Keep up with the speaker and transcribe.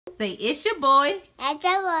Say, it's your boy. It's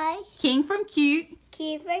your boy. King from Cute.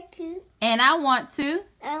 King from Cute. And I want to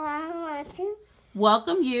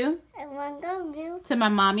welcome you to my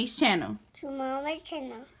mommy's channel.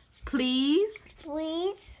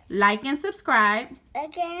 Please like and subscribe.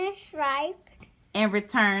 And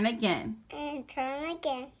return again.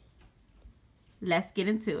 Let's get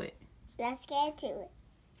into it.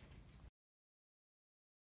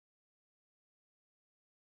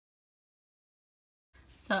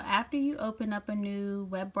 So after you open up a new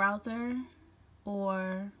web browser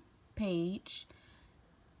or page,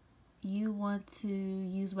 you want to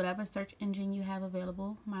use whatever search engine you have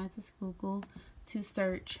available. Mine is Google, to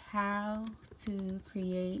search how to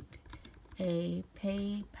create a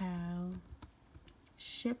PayPal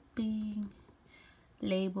shipping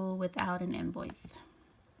label without an invoice.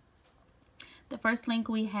 The first link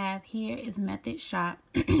we have here is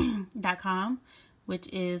methodshop.com, which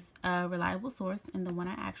is a reliable source and the one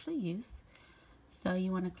I actually use. So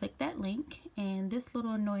you want to click that link, and this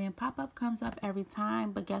little annoying pop-up comes up every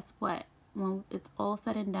time, but guess what? When it's all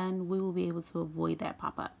said and done, we will be able to avoid that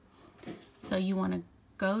pop-up. So you want to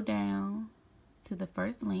go down to the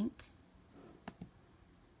first link,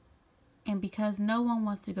 and because no one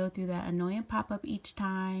wants to go through that annoying pop-up each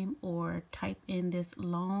time or type in this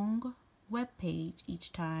long web page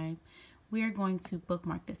each time, we are going to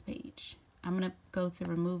bookmark this page. I'm going to go to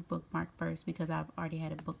remove bookmark first because I've already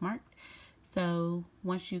had it bookmarked. So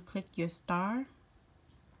once you click your star,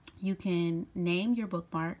 you can name your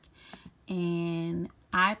bookmark, and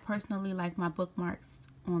I personally like my bookmarks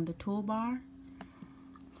on the toolbar.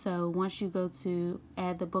 So once you go to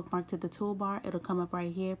add the bookmark to the toolbar, it'll come up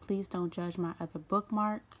right here. Please don't judge my other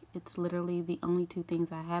bookmark. It's literally the only two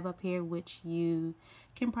things I have up here, which you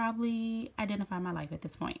can probably identify my life at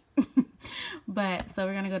this point. But so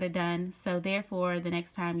we're going to go to done. So therefore, the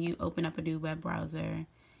next time you open up a new web browser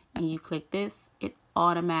and you click this, it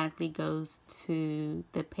automatically goes to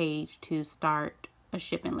the page to start a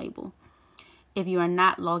shipping label. If you are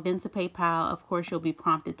not logged into PayPal, of course, you'll be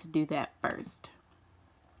prompted to do that first.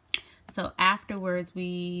 So afterwards,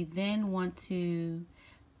 we then want to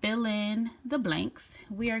fill in the blanks.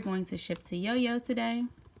 We are going to ship to Yo-Yo today.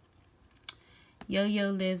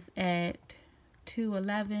 Yo-Yo lives at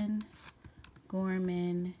 211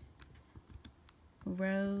 Gorman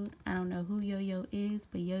Road. I don't know who Yo-Yo is,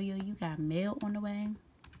 but Yo-Yo, you got mail on the way.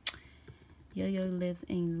 Yo-Yo lives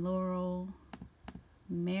in Laurel,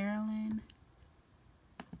 Maryland.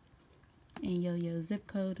 And Yo-Yo zip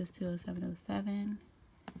code is 20707.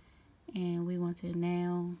 And we want to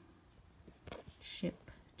now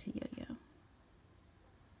ship to Yo-Yo.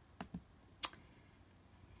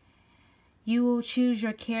 You will choose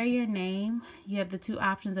your carrier name. You have the two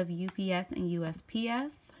options of UPS and USPS.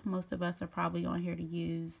 Most of us are probably on here to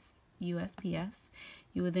use USPS.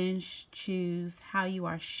 You will then choose how you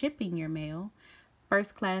are shipping your mail: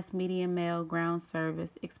 first class, medium mail, ground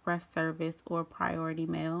service, express service, or priority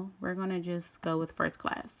mail. We're going to just go with first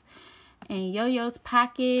class. And Yo-Yo's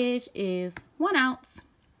package is 1 ounce.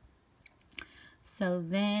 So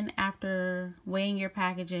then after weighing your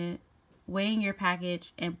package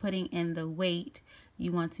and putting in the weight,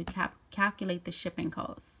 you want to calculate the shipping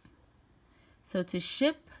costs. So to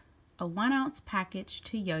ship a 1 ounce package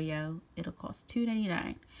to Yo-Yo, it'll cost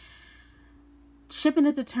 $2.99. Shipping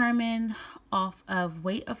is determined off of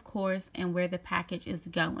weight, of course, and where the package is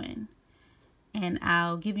going. And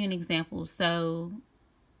I'll give you an example. So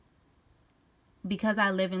because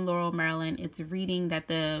I live in Laurel, Maryland, it's reading that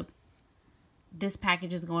this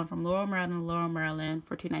package is going from Laurel, Maryland to Laurel, Maryland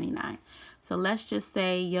for $2.99. So let's just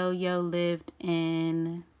say Yo-Yo lived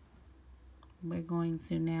in, we're going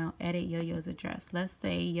to now edit Yo-Yo's address. Let's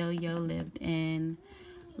say Yo-Yo lived in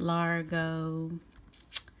Largo,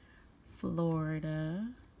 Florida.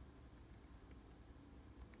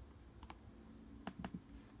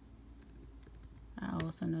 I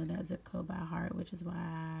also know that zip code by heart, which is why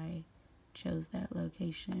I chose that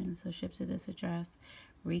location. So ship to this address,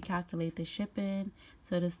 recalculate the shipping.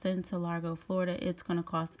 So to send to Largo, Florida, it's going to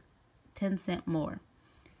cost 10 cents more.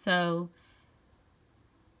 So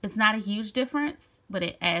it's not a huge difference, but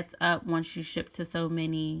it adds up once you ship to so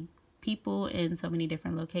many people in so many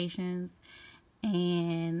different locations.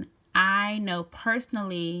 And I know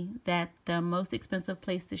personally that the most expensive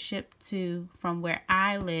place to ship to from where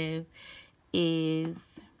I live is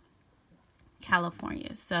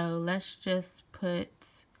California. So let's just put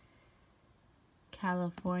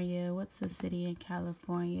California. What's the city in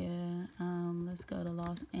California? Let's go to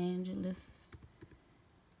Los Angeles.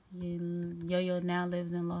 Yo-Yo now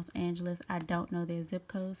lives in Los Angeles. I don't know their zip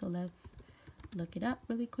code, so let's look it up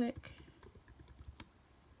really quick.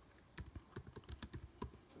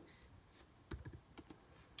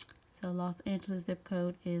 So Los Angeles zip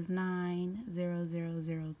code is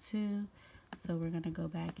 90002. So we're going to go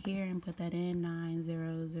back here and put that in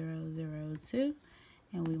 90002.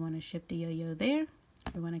 And we want to ship the yo-yo there.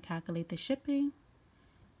 We're going to calculate the shipping.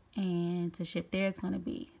 And to ship there, it's going to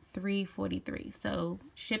be $3.43. So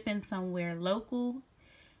shipping somewhere local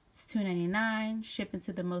is $2.99. Shipping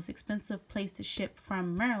to the most expensive place to ship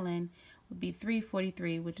from Maryland would be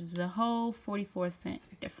 $3.43, which is a whole 44-cent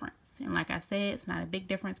difference. And like I said, it's not a big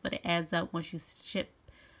difference, but it adds up once you ship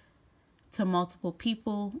to multiple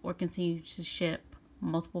people or continue to ship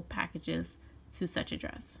multiple packages to such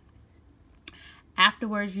address.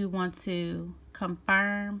 Afterwards, you want to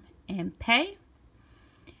confirm and pay,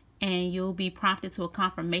 and you'll be prompted to a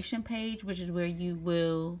confirmation page, which is where you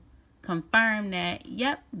will confirm that,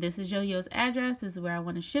 yep, this is Yo-Yo's address, this is where I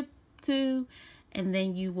want to ship to, and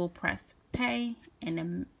then you will press pay, and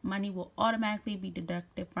the money will automatically be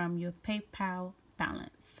deducted from your PayPal balance.